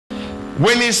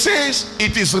When he says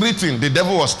it is written, the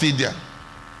devil was still there.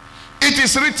 It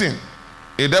is written,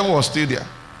 the devil was still there.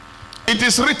 It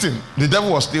is written, the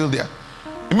devil was still there.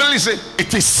 Immediately say,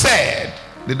 it is said,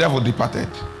 the devil departed.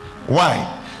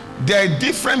 Why? There is a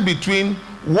difference between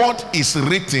what is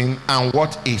written and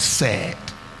what is said.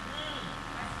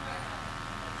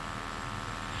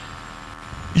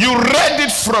 You read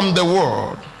it from the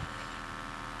word.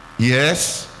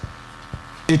 Yes,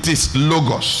 it is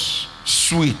logos,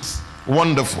 sweet,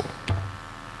 wonderful.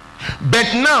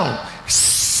 But now,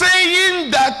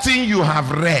 saying that thing you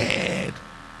have read,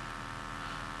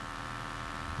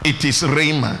 it is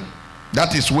rhema.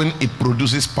 That is when it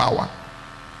produces power.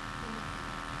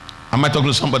 Am I talking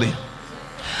to somebody?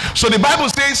 So the Bible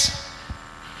says,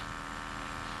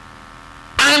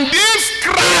 and if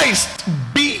Christ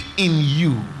be in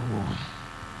you,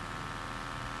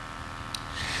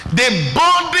 the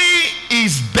body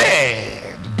is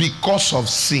dead because of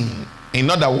sin. In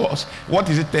other words, what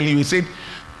is it telling you? He said,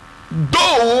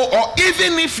 though or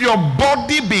even if your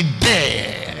body be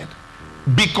dead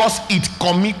because it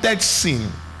committed sin.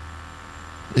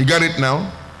 You got it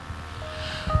now?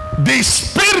 The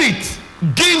spirit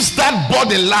gives that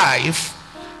body life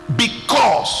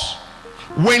because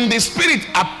when the spirit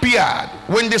appeared,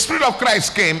 when the spirit of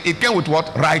Christ came, it came with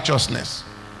what? Righteousness.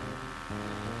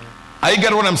 Are you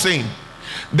getting what I'm saying?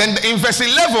 Then in verse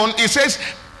 11 it says,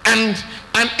 and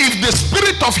if the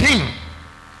spirit of him,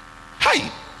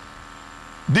 hi,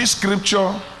 this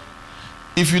scripture,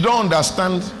 if you don't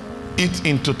understand it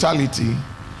in totality,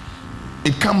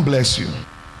 it can't bless you.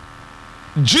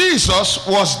 Jesus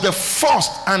was the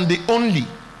first and the only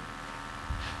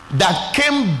that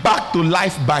came back to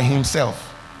life by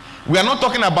himself. We are not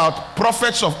talking about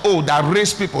prophets of old that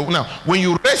raised people. Now, when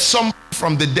you raise someone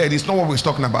from the dead, it's not what we're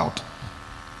talking about.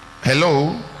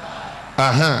 Hello?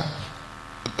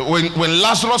 When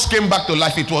Lazarus came back to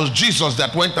life, it was Jesus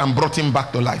that went and brought him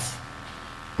back to life.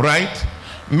 Right?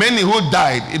 Many who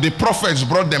died, the prophets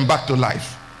brought them back to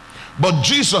life. But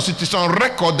Jesus, it is on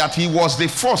record that he was the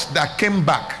first that came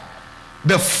back,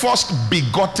 the first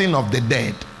begotten of the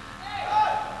dead.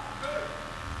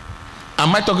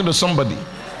 Am I talking to somebody?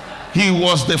 He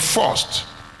was the first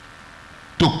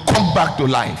to come back to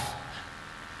life.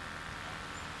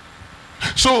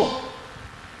 So,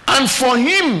 and for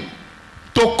him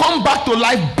to come back to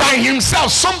life by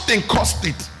himself, something cost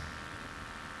it.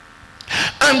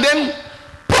 And then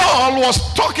Paul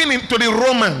was talking to the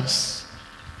Romans.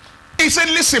 He said,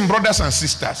 listen, brothers and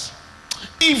sisters,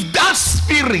 if that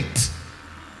spirit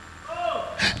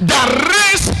that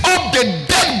raised up the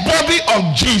dead body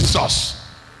of Jesus,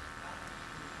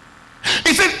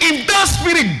 he said, if that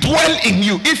spirit dwell in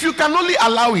you, if you can only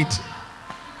allow it,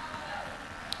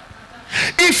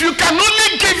 if you can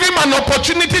only give him an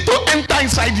opportunity to enter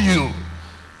inside you,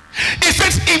 he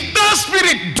says, if that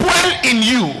spirit dwell in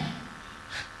you,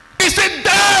 he said,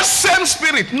 that same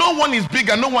spirit, no one is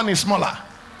bigger, no one is smaller.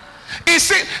 He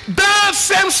said, that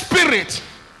same spirit,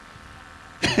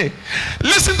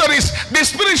 listen to this, the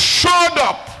spirit showed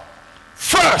up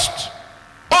first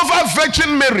over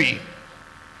Virgin Mary.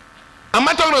 Am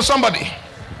I talking to somebody?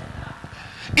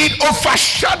 It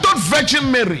overshadowed Virgin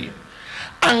Mary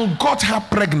and got her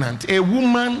pregnant, a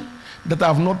woman that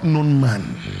have not known man.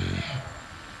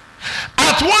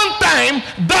 At one time,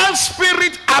 that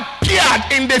spirit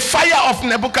appeared in the fire of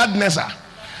Nebuchadnezzar.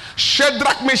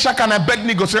 Shadrach, Meshach, and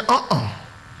Abednego say,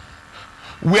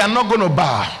 we are not going to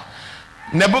bow.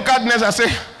 Nebuchadnezzar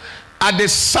say, at the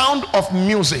sound of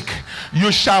music,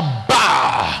 you shall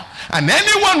bow. And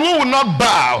anyone who will not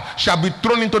bow shall be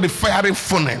thrown into the fiery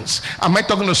furnace. Am I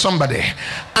talking to somebody?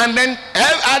 And then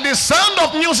at the sound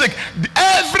of music,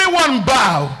 everyone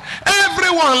bow.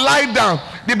 Everyone lie down.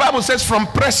 The Bible says from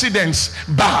presidents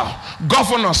bow,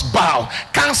 governors bow,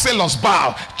 councillors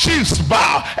bow, chiefs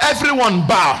bow, everyone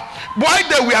bow. While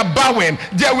they were bowing,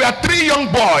 there were 3 young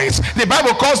boys. The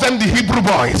Bible calls them the Hebrew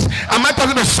boys. Am I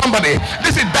talking to somebody?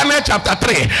 This is Daniel chapter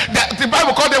 3. The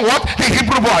Bible called them what? The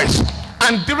Hebrew boys.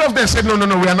 And 3 of them said, no,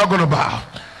 we are not going to bow.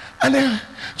 And then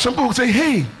some people say,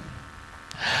 hey,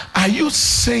 are you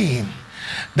saying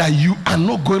that you are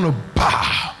not going to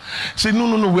bow? Say,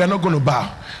 no, we are not going to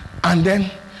bow. And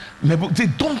then they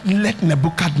don't let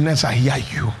Nebuchadnezzar hear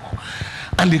you.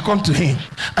 And they come to him.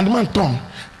 And the man told him,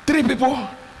 3 people,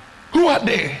 who are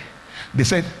they? They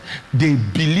said, they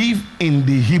believe in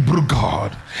the Hebrew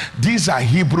God. These are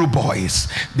Hebrew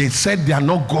boys. They said they are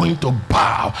not going to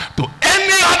bow to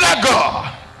any other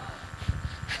God.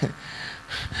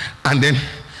 And then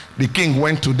the king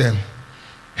went to them.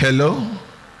 Hello?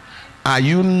 Are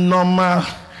you normal?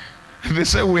 They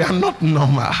said, we are not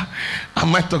normal.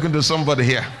 Am I talking to somebody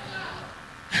here?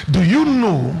 Do you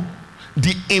know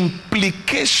the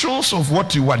implications of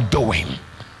what you are doing?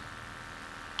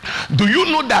 Do you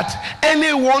know that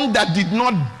anyone that did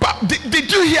not bow,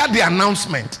 did you hear the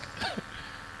announcement?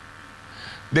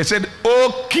 They said,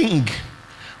 "Oh king,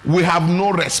 we have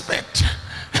no respect.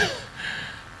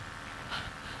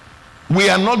 We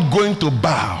are not going to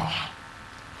bow."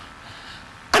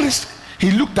 And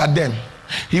he looked at them.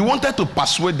 He wanted to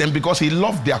persuade them because he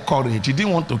loved their courage. He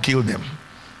didn't want to kill them.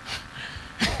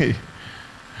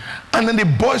 And then the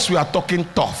boys were talking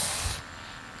tough.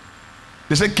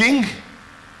 They said, "King, even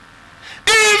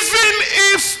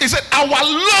if," he said, "our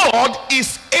Lord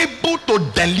is able to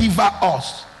deliver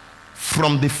us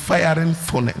from the firing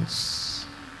furnace."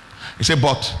 He said,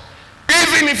 "But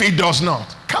even if he does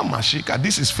not," come Ashika,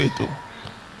 this is faith.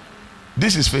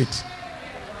 This is faith.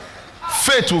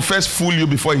 Faith will first fool you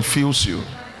before it fools you.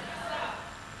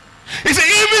 He said,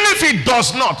 "Even if he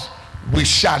does not, we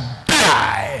shall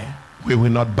die. We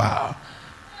will not bow."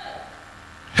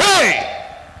 Hey!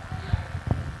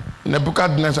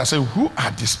 Nebuchadnezzar said, "Who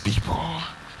are these people?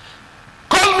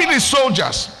 Call me the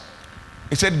soldiers."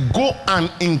 He said, "Go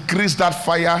and increase that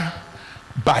fire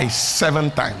by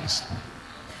 7 times.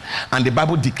 And the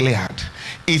Bible declared,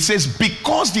 it says,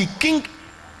 because the king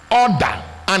order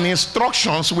and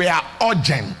instructions were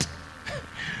urgent,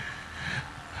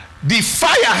 the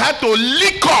fire had to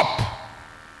lick up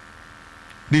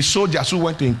the soldiers who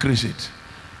went to increase it.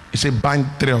 He said, bind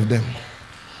 3 of them,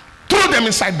 throw them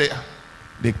inside there.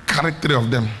 They carried 3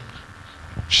 of them.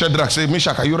 Shadrach said,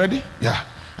 "Meshach, are you ready?" "Yeah."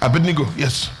 "Abednego?"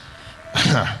 "Yes."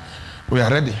 "We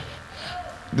are ready."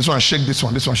 This one shake this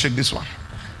one, this one shake this one.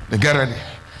 They get ready.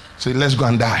 Say, "Let's go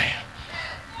and die."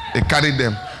 They carried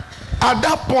them. At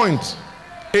that point,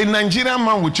 a Nigerian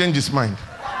man will change his mind.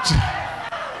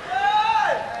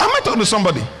 Am I talking to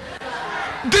somebody?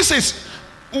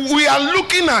 We are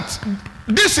looking at,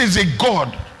 this is a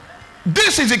God.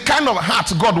 This is the kind of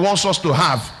heart God wants us to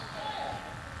have.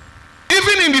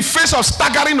 Even in the face of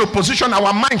staggering opposition,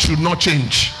 our mind should not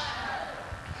change.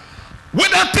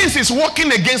 Whether things is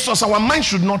working against us, our mind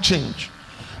should not change.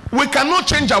 We cannot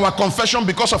change our confession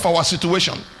because of our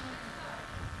situation.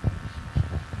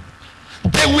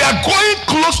 They were going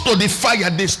close to the fire.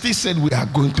 They still said, "We are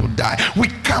going to die. We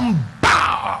can't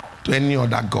bow to any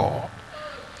other God."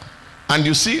 And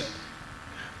you see,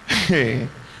 the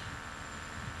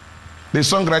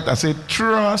songwriter said,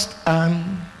 "Trust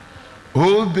and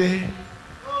obey.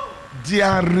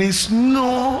 There is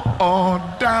no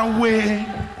other way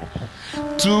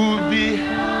to be."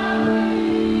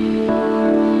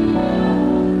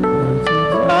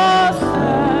 Trust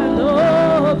and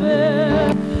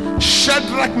obey.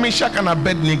 Shadrach, Meshach, and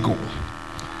Abednego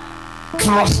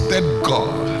trusted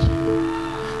God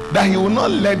that he will not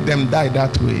let them die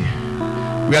that way.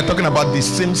 We are talking about the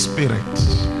same spirit.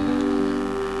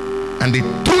 And they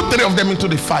threw 3 of them into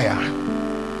the fire.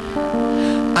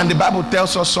 And the Bible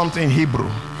tells us something in Hebrew.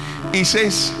 It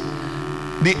says,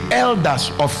 the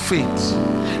elders of faith,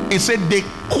 it said they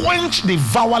quenched the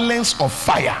violence of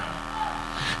fire.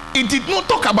 It did not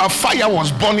talk about fire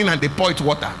was burning and they poured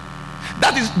water.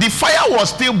 That is, the fire was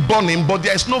still burning, but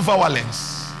there is no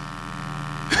violence.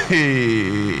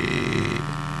 They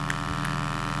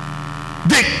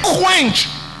quenched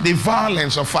the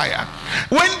violence of fire.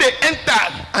 When they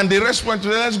entered and the rest went to,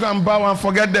 "Let's go and bow and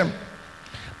forget them."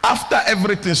 After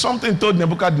everything, something told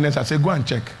Nebuchadnezzar, "Say, go and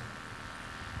check."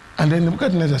 And then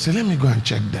Nebuchadnezzar said, "Let me go and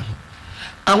check them."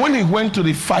 And when he went to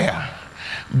the fire,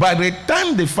 by the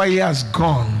time the fire has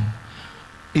gone,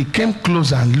 he came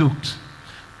close and looked.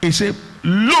 He said,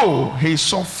 lo, he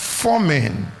saw 4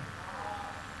 men.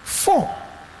 4.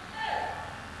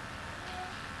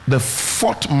 The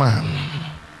 4th man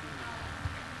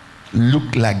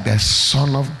looked like the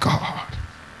Son of God.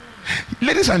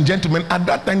 Ladies and gentlemen, at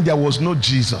that time there was no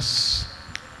Jesus.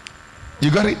 You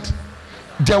got it?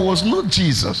 There was no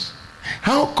Jesus.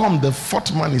 How come the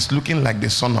 4th man is looking like the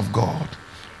Son of God?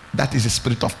 That is the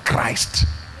Spirit of Christ.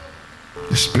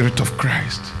 The Spirit of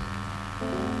Christ.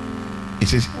 It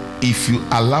says, if you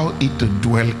allow it to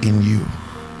dwell in you.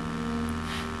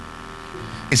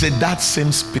 It said that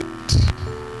same Spirit.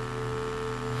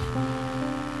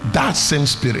 That same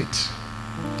Spirit.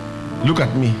 Look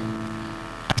at me.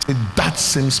 I said that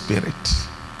same Spirit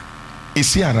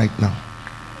is here right now.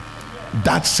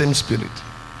 That same Spirit.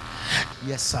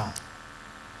 Yes, sir.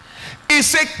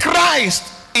 It's a Christ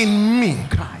in me.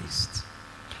 Christ.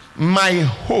 My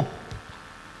hope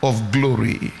of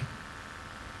glory.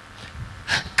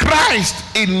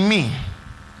 Christ in me.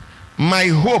 My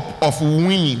hope of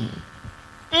winning.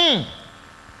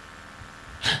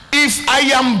 If I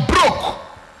am broke,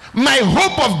 My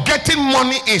hope of getting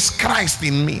money is Christ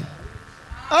in me.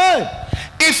 Hey.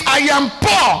 If I am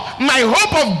poor, my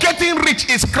hope of getting rich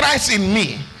is Christ in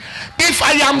me. If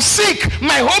I am sick,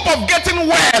 my hope of getting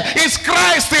well is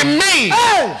Christ in me.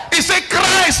 Hey. He said,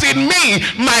 Christ in me,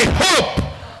 my hope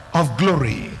of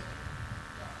glory.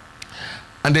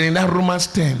 And then in that Romans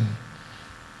 10,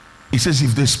 he says,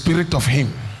 if the spirit of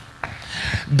him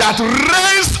that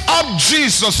raised up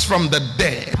Jesus from the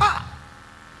dead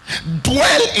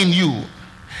dwell in you.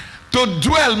 To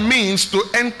dwell means to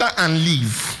enter and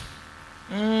leave.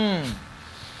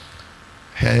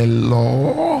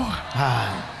 Hello.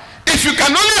 Hi. If you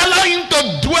can only allow him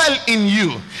to dwell in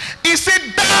you, he said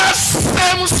that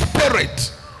same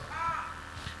spirit,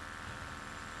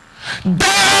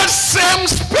 that same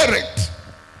spirit.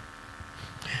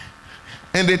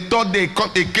 And they thought they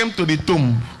came to the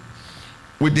tomb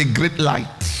with a great light.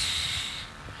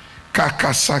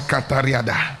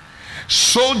 Kakasakatariada.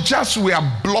 Soldiers were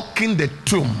blocking the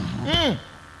tomb.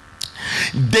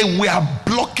 They were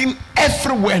blocking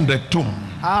everywhere in the tomb.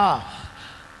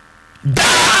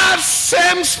 That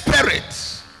same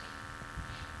spirit,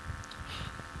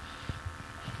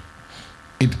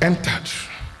 it entered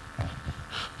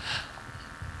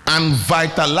and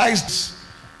vitalized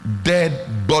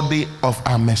dead body of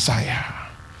our Messiah.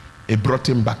 It brought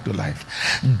him back to life.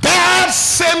 That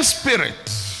same spirit,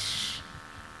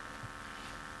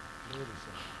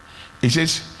 he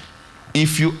says,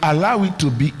 if you allow it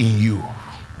to be in you,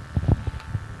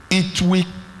 it will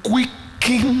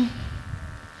quicken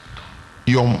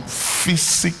your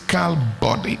physical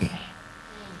body.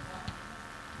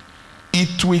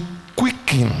 It will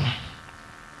quicken.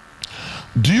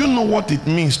 Do you know what it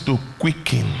means to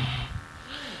quicken?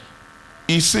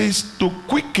 It says to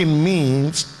quicken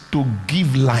means to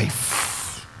give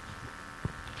life.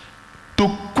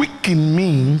 To quicken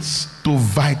means to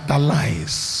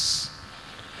vitalize.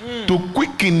 To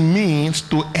quicken means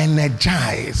to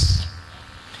energize.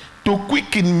 To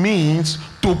quicken means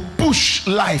to push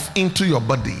life into your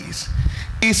bodies.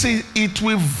 It says it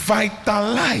will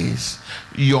vitalize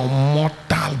your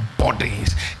mortal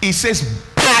bodies. It says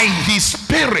by his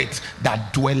spirit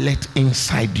that dwelleth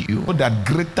inside you, that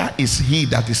greater is he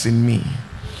that is in me.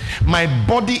 My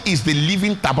body is the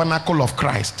living tabernacle of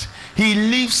Christ. He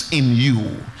lives in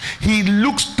you. He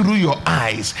looks through your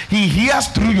eyes. He hears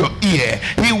through your ear.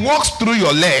 He walks through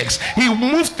your legs. He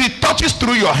moves, he touches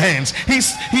through your hands.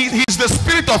 He's the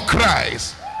spirit of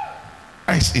Christ.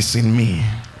 Christ is in me.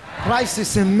 Christ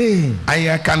is in me.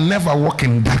 I can never walk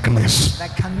in darkness. I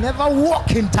can never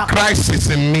walk in darkness. Christ is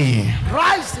in me.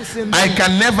 Christ is in me. I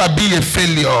can never be a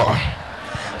failure.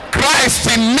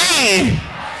 Christ in me.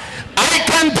 I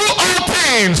can do all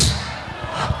things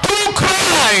through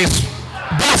Christ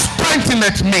that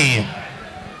strengtheneth me.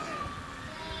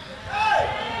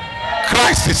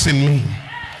 Christ is in me.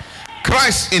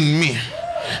 Christ in me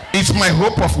is my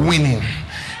hope of winning.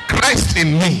 Christ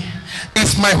in me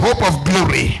is my hope of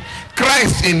glory.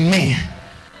 Christ in me.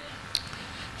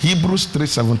 Hebrews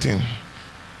 3:17.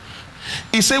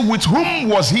 He said, with whom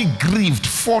was he grieved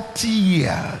 40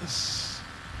 years?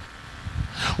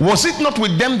 Was it not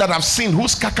with them that have sinned,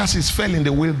 whose carcasses fell in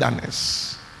the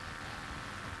wilderness?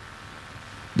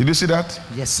 Did you see that?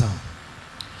 Yes, sir.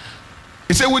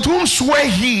 He said, with whom sware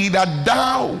he that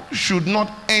thou should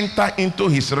not enter into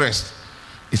his rest?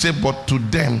 He said, but to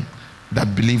them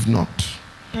that believe not.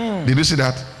 Did you see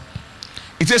that?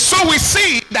 It says, so we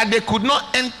see that they could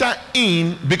not enter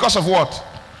in because of what?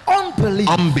 Unbelief.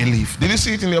 Unbelief. Did you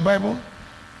see it in your Bible?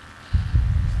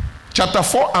 Chapter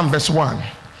 4 and verse 1.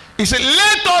 He said,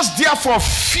 let us therefore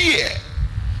fear,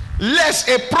 lest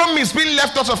a promise be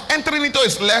left us of entering into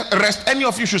his rest, any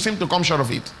of you should seem to come short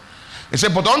of it. He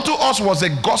said, but unto us was a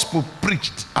gospel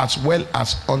preached as well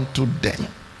as unto them.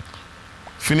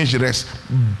 Finish the rest.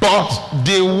 But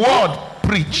the word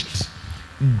preached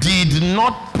did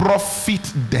not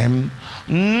profit them,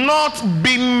 not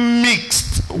being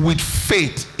mixed with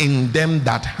faith in them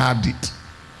that had it.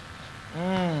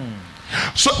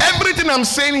 So everything I'm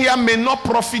saying here may not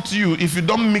profit you if you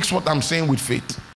don't mix what I'm saying with faith.